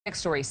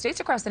Next story.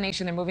 States across the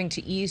nation are moving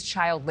to ease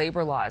child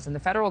labor laws, and the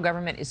federal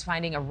government is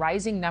finding a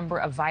rising number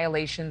of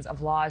violations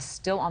of laws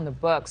still on the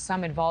books,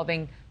 some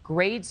involving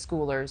grade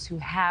schoolers who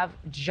have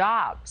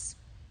jobs.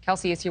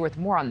 Kelsey is here with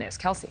more on this.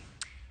 Kelsey.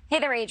 Hey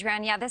there,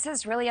 Adrienne. Yeah, this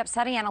is really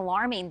upsetting and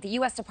alarming. The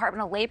U.S.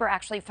 Department of Labor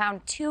actually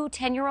found two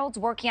 10-year-olds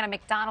working at a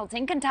McDonald's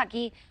in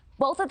Kentucky,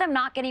 both of them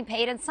not getting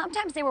paid, and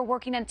sometimes they were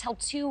working until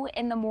 2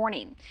 in the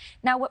morning.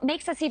 Now, what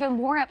makes this even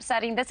more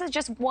upsetting, this is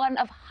just one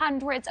of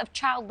hundreds of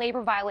child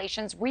labor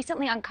violations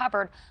recently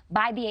uncovered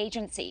by the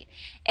agency.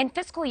 In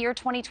fiscal year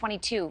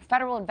 2022,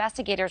 federal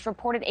investigators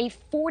reported a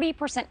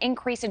 40%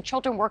 increase in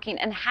children working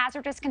in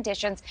hazardous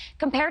conditions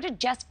compared to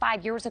just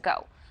 5 years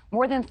ago.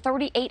 More than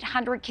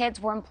 3,800 kids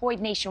were employed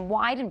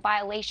nationwide in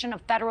violation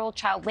of federal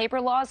child labor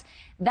laws.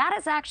 That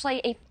is actually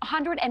a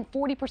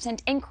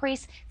 140%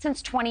 increase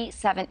since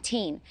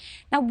 2017.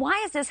 Now, why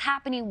is this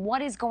happening?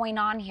 What is going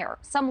on here?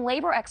 Some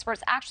labor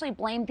experts actually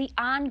blame the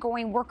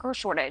ongoing worker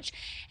shortage,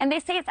 and they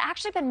say it's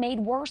actually been made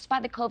worse by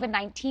the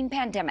COVID-19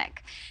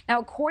 pandemic. Now,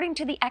 according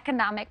to the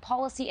Economic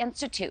Policy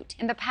Institute,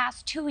 in the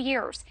past 2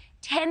 years,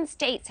 10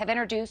 states have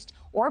introduced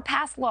or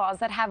passed laws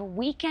that have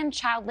weakened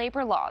child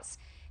labor laws.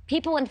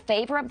 People in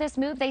favor of this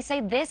move, they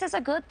say this is a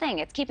good thing.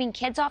 It's keeping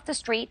kids off the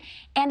street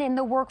and in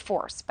the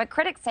workforce. But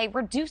critics say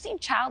reducing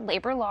child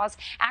labor laws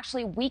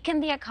actually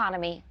weaken the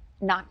economy,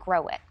 not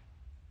grow it.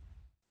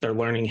 They're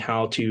learning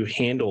how to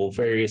handle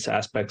various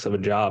aspects of a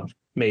job,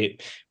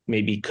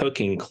 maybe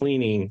cooking,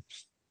 cleaning,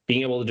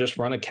 being able to just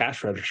run a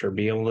cash register,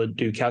 being able to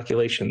do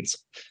calculations.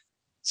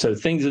 So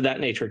things of that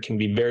nature can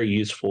be very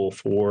useful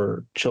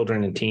for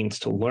children and teens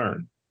to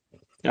learn.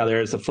 Now,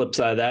 there's the flip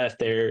side of that. If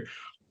they're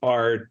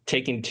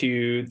taken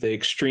to the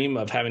extreme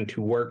of having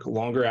to work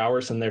longer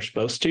hours than they're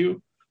supposed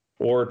to,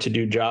 or to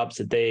do jobs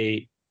that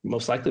they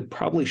most likely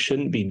probably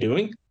shouldn't be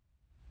doing.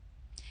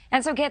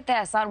 And so get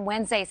this, on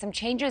Wednesday, some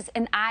changes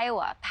in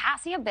Iowa,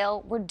 passing a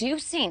bill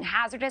reducing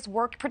hazardous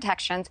work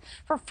protections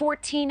for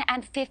 14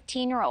 and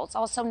 15-year-olds,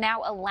 also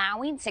now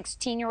allowing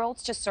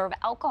 16-year-olds to serve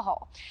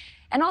alcohol.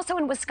 And also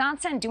in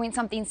Wisconsin, doing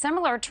something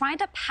similar, trying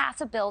to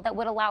pass a bill that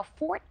would allow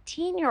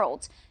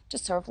 14-year-olds to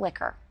serve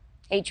liquor.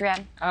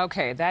 Adrienne.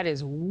 Okay, that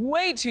is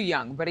way too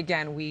young. But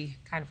again, we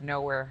kind of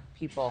know where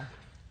people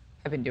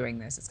have been doing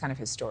this. It's kind of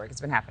historic. It's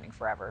been happening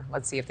forever.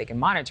 Let's see if they can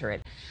monitor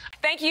it.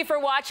 Thank you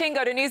for watching.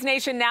 Go to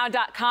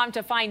newsnationnow.com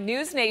to find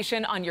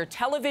NewsNation on your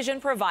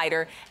television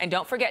provider. And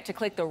don't forget to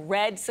click the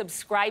red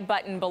subscribe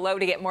button below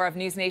to get more of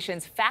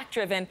NewsNation's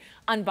fact-driven,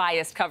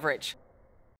 unbiased coverage.